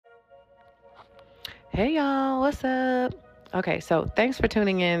Hey y'all, what's up? Okay, so thanks for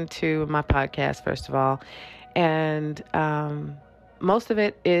tuning in to my podcast, first of all. And most of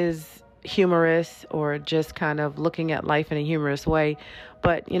it is humorous or just kind of looking at life in a humorous way.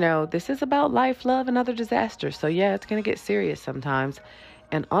 But, this is about life, love, and other disasters. So, yeah, it's going to get serious sometimes.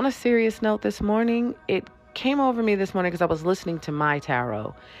 And on a serious note this morning, it came over me this morning because I was listening to My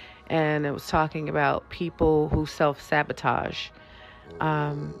Tarot. And it was talking about people who self sabotage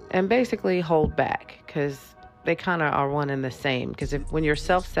and basically hold back because they kind of are one and the same. Because when you're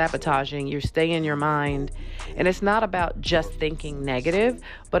self-sabotaging, you stay in your mind, and it's not about just thinking negative,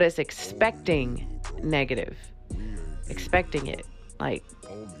 but it's expecting negative, expecting it. Like,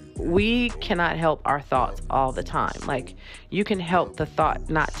 we cannot help our thoughts all the time. Like, you can help the thought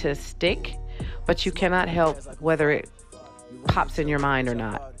not to stick, but you cannot help whether it pops in your mind or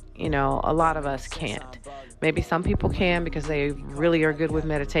not. A lot of us can't. Maybe some people can because they really are good with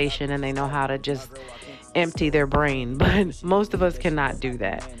meditation and they know how to just empty their brain, but most of us cannot do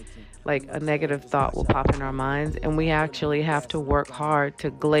that. Like, a negative thought will pop in our minds, and we actually have to work hard to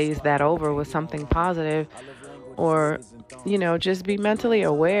glaze that over with something positive, or, just be mentally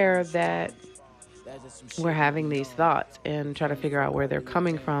aware that we're having these thoughts and try to figure out where they're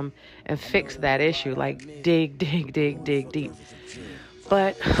coming from and fix that issue. Like, dig, dig, dig, dig deep.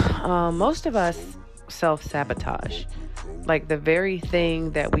 But most of us self-sabotage. Like, the very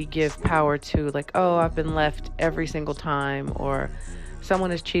thing that we give power to, like, oh, I've been left every single time, or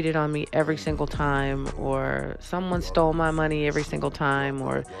someone has cheated on me every single time, or someone stole my money every single time,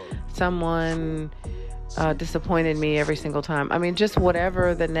 or someone disappointed me every single time. I mean, just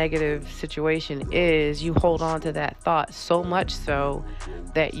whatever the negative situation is, you hold on to that thought so much so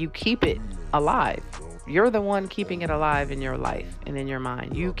that you keep it alive. You're the one keeping it alive in your life and in your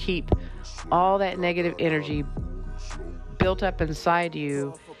mind. You keep all that negative energy built up inside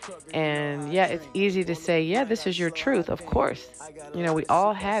you. And yeah, it's easy to say, yeah, this is your truth. Of course. We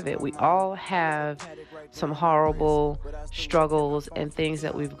all have it. We all have some horrible struggles and things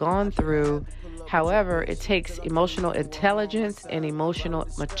that we've gone through. However, it takes emotional intelligence and emotional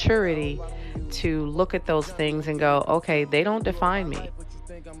maturity to look at those things and go, okay, they don't define me.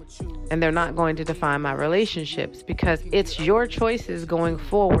 And they're not going to define my relationships, because it's your choices going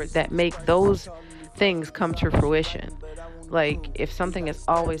forward that make those things come to fruition. Like, if something is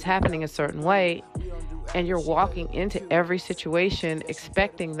always happening a certain way and you're walking into every situation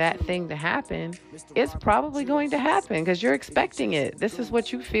expecting that thing to happen, it's probably going to happen because you're expecting it. This is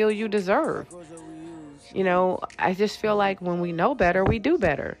what you feel you deserve. I just feel like when we know better, we do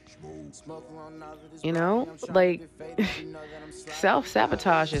better. Like,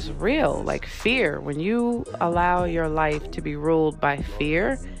 self-sabotage is real. Like, fear. When you allow your life to be ruled by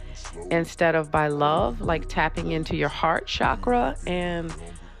fear instead of by love, like tapping into your heart chakra and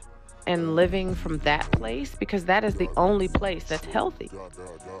living from that place, because that is the only place that's healthy.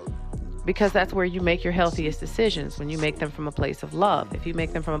 Because that's where you make your healthiest decisions, when you make them from a place of love. If you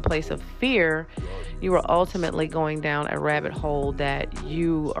make them from a place of fear, you are ultimately going down a rabbit hole that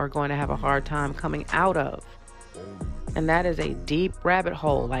you are going to have a hard time coming out of. And that is a deep rabbit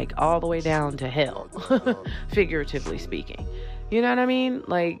hole, like all the way down to hell, figuratively speaking. You know what I mean?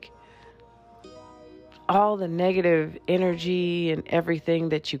 Like, all the negative energy and everything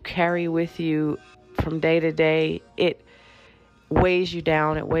that you carry with you from day to day, it weighs you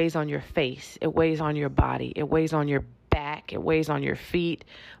down. It weighs on your face. It weighs on your body. It weighs on your back. It weighs on your feet.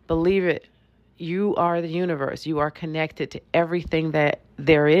 Believe it. You are the universe. You are connected to everything that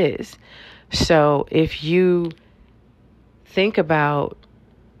there is. So if you think about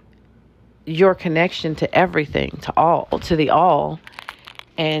your connection to everything, to the all,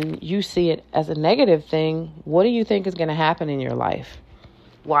 and you see it as a negative thing, what do you think is going to happen in your life?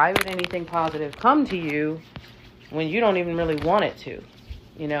 Why would anything positive come to you when you don't even really want it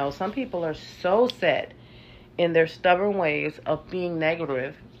to? Some people are so set in their stubborn ways of being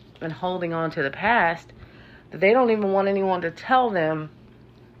negative and holding on to the past that they don't even want anyone to tell them,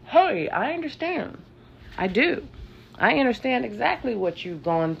 hey, I understand. I do. I understand exactly what you've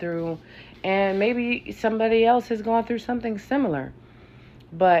gone through, and maybe somebody else has gone through something similar.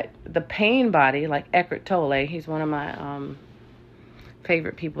 But the pain body, like Eckhart Tolle, he's one of my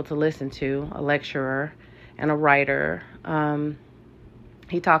favorite people to listen to, a lecturer and a writer.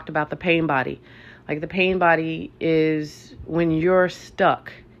 He talked about the pain body. Like, the pain body is when you're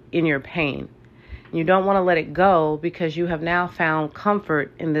stuck in your pain. You don't want to let it go because you have now found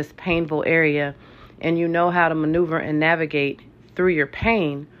comfort in this painful area, and you know how to maneuver and navigate through your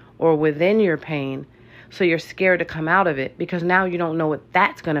pain or within your pain. So you're scared to come out of it because now you don't know what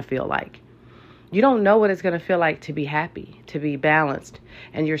that's going to feel like. You don't know what it's going to feel like to be happy, to be balanced.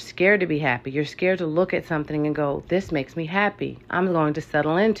 And you're scared to be happy. You're scared to look at something and go, this makes me happy. I'm going to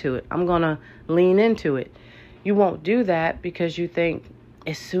settle into it. I'm going to lean into it. You won't do that because you think,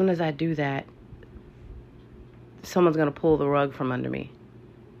 as soon as I do that, someone's going to pull the rug from under me.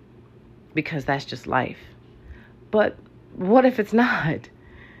 Because that's just life. But what if it's not?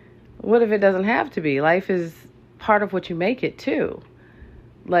 What if it doesn't have to be? Life is part of what you make it too.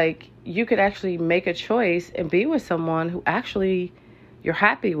 Like, you could actually make a choice and be with someone who actually you're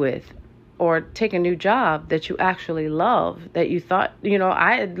happy with, or take a new job that you actually love, that you thought,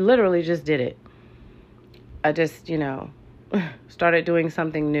 I literally just did it. I just, started doing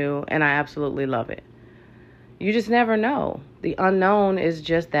something new and I absolutely love it. You just never know. The unknown is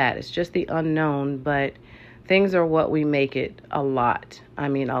just that. It's just the unknown, but things are what we make it a lot. I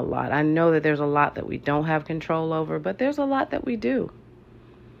mean, a lot. I know that there's a lot that we don't have control over, but there's a lot that we do.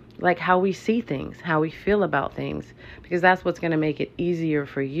 Like how we see things, how we feel about things, because that's what's going to make it easier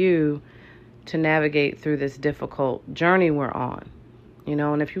for you to navigate through this difficult journey we're on.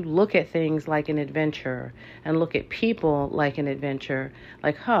 And if you look at things like an adventure and look at people like an adventure,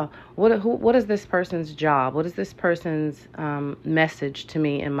 like, what is this person's job? What is this person's message to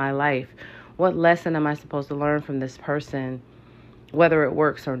me in my life? What lesson am I supposed to learn from this person? Whether it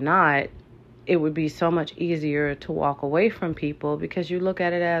works or not, it would be so much easier to walk away from people because you look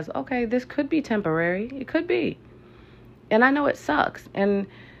at it as, okay, this could be temporary. It could be. And I know it sucks. And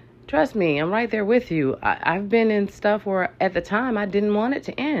trust me, I'm right there with you. I've been in stuff where at the time I didn't want it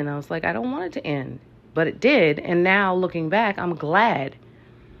to end. I was like, I don't want it to end. But it did. And now looking back, I'm glad.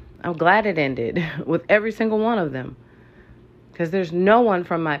 I'm glad it ended with every single one of them. Because there's no one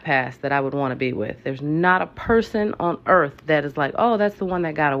from my past that I would want to be with. There's not a person on earth that is like, oh, that's the one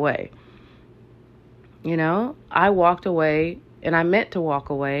that got away. I walked away and I meant to walk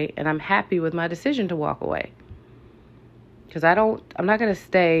away, and I'm happy with my decision to walk away. Because I'm not going to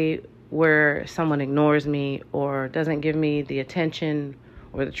stay where someone ignores me or doesn't give me the attention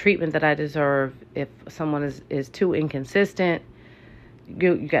or the treatment that I deserve. If someone is too inconsistent,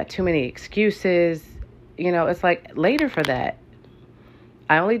 you got too many excuses. It's like later for that.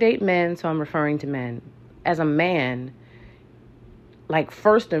 I only date men, so I'm referring to men. As a man, like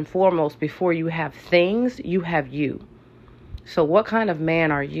first and foremost, before you have things, you have you. So what kind of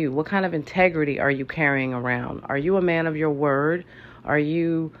man are you? What kind of integrity are you carrying around? Are you a man of your word? Are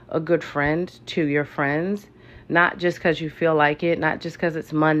you a good friend to your friends? Not just because you feel like it, not just because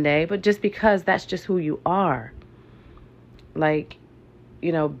it's Monday, but just because that's just who you are. Like,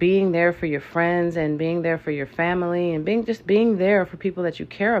 being there for your friends and being there for your family and being there for people that you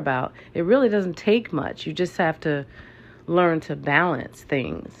care about. It really doesn't take much. You just have to learn to balance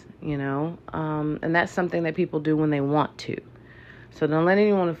things, and that's something that people do when they want to. So don't let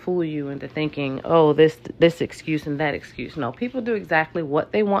anyone fool you into thinking, oh, this excuse and that excuse. No, people do exactly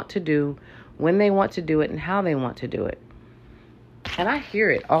what they want to do, when they want to do it, and how they want to do it. And I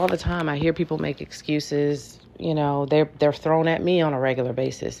hear it all the time. I hear people make excuses. They're thrown at me on a regular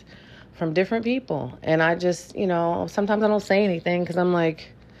basis from different people. And I just, sometimes I don't say anything because I'm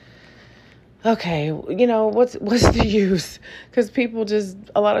like, okay, what's the use? Because people just,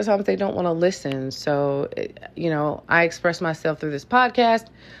 a lot of times they don't want to listen. So, I express myself through this podcast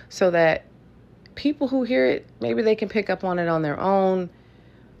so that people who hear it, maybe they can pick up on it on their own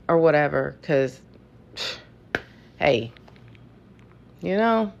or whatever. Because, hey,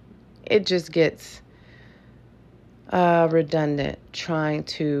 it just gets redundant trying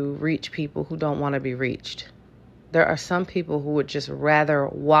to reach people who don't want to be reached. There are some people who would just rather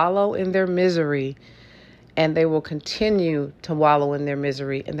wallow in their misery, and they will continue to wallow in their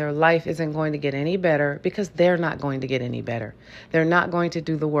misery, and their life isn't going to get any better because they're not going to get any better. They're not going to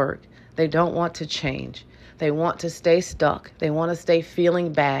do the work. They don't want to change. They want to stay stuck. They want to stay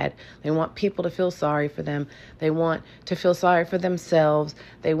feeling bad. They want people to feel sorry for them. They want to feel sorry for themselves.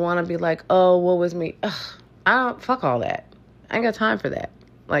 They want to be like, oh, woe was me. Fuck all that. I ain't got time for that.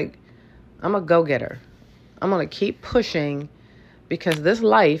 Like, I'm a go-getter. I'm going to keep pushing because this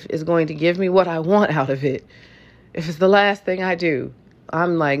life is going to give me what I want out of it. If it's the last thing I do,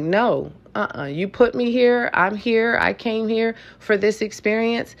 I'm like, no, you put me here. I'm here. I came here for this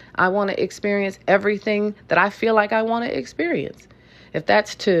experience. I want to experience everything that I feel like I want to experience. If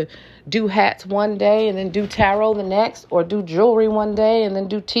that's to do hats one day and then do tarot the next, or do jewelry one day and then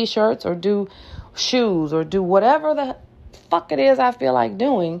do t-shirts, or do shoes, or do whatever the fuck it is I feel like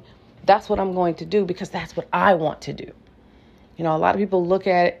doing, that's what I'm going to do because that's what I want to do. A lot of people look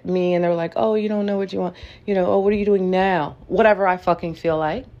at me and they're like, oh, you don't know what you want. Oh, what are you doing now? Whatever I fucking feel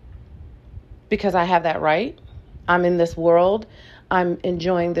like. Because I have that right. I'm in this world. I'm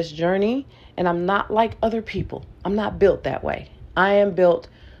enjoying this journey. And I'm not like other people. I'm not built that way. I am built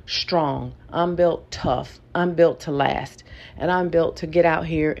strong. I'm built tough. I'm built to last. And I'm built to get out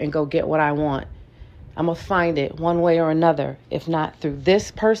here and go get what I want. I'm going to find it one way or another. If not through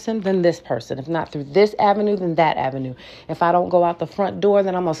this person, then this person. If not through this avenue, then that avenue. If I don't go out the front door,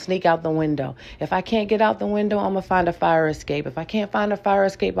 then I'm going to sneak out the window. If I can't get out the window, I'm going to find a fire escape. If I can't find a fire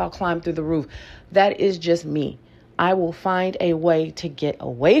escape, I'll climb through the roof. That is just me. I will find a way to get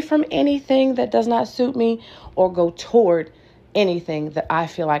away from anything that does not suit me or go toward anything that I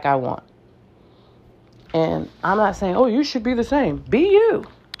feel like I want. And I'm not saying, oh, you should be the same. Be you.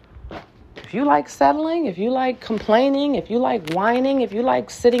 If you like settling, if you like complaining, if you like whining, if you like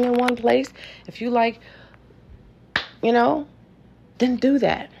sitting in one place, if you like, then do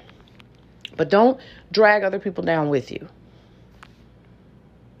that. But don't drag other people down with you.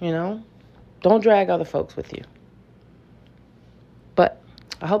 Don't drag other folks with you. But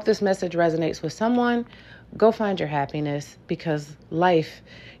I hope this message resonates with someone. Go find your happiness, because life,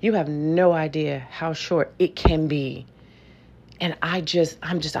 you have no idea how short it can be. And I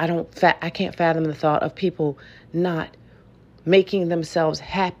can't fathom the thought of people not making themselves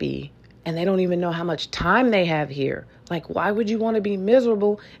happy, and they don't even know how much time they have here. Like, why would you want to be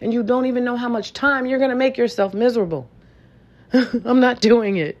miserable and you don't even know how much time you're going to make yourself miserable? I'm not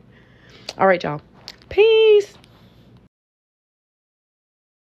doing it. All right, y'all.